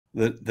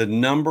The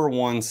number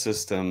one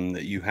system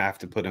that you have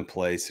to put in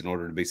place in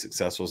order to be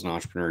successful as an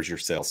entrepreneur is your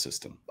sales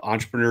system.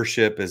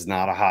 Entrepreneurship is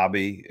not a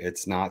hobby.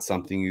 It's not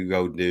something you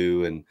go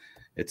do and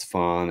it's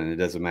fun and it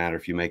doesn't matter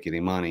if you make any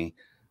money.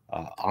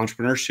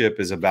 Entrepreneurship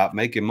is about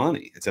making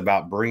money. It's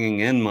about bringing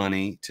in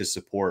money to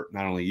support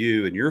not only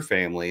you and your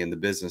family and the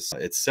business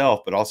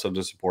itself, but also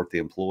to support the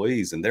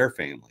employees and their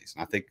families.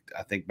 And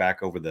I think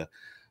back over the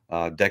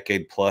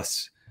decade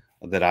plus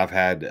that I've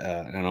had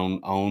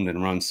and owned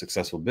and run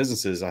successful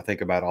businesses, I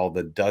think about all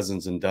the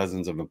dozens and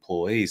dozens of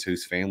employees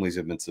whose families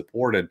have been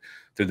supported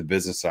through the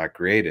business I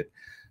created.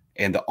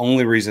 And the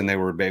only reason they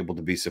were able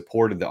to be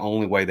supported, the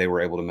only way they were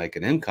able to make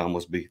an income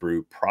was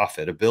through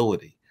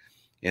profitability.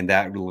 And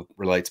that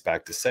relates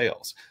back to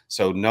sales.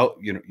 So no,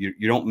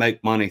 you don't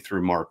make money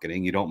through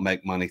marketing. You don't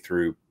make money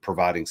through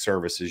providing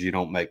services. You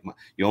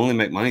only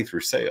make money through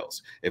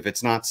sales. If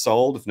it's not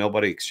sold, if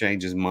nobody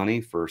exchanges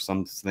money for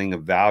something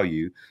of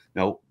value,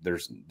 no,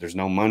 there's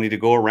no money to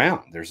go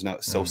around.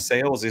 So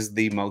sales is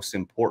the most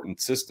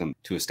important system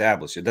to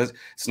establish.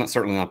 It's not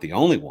certainly not the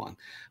only one,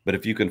 but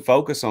if you can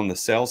focus on the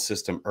sales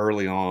system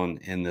early on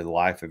in the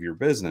life of your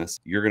business,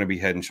 you're going to be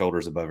head and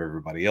shoulders above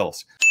everybody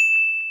else.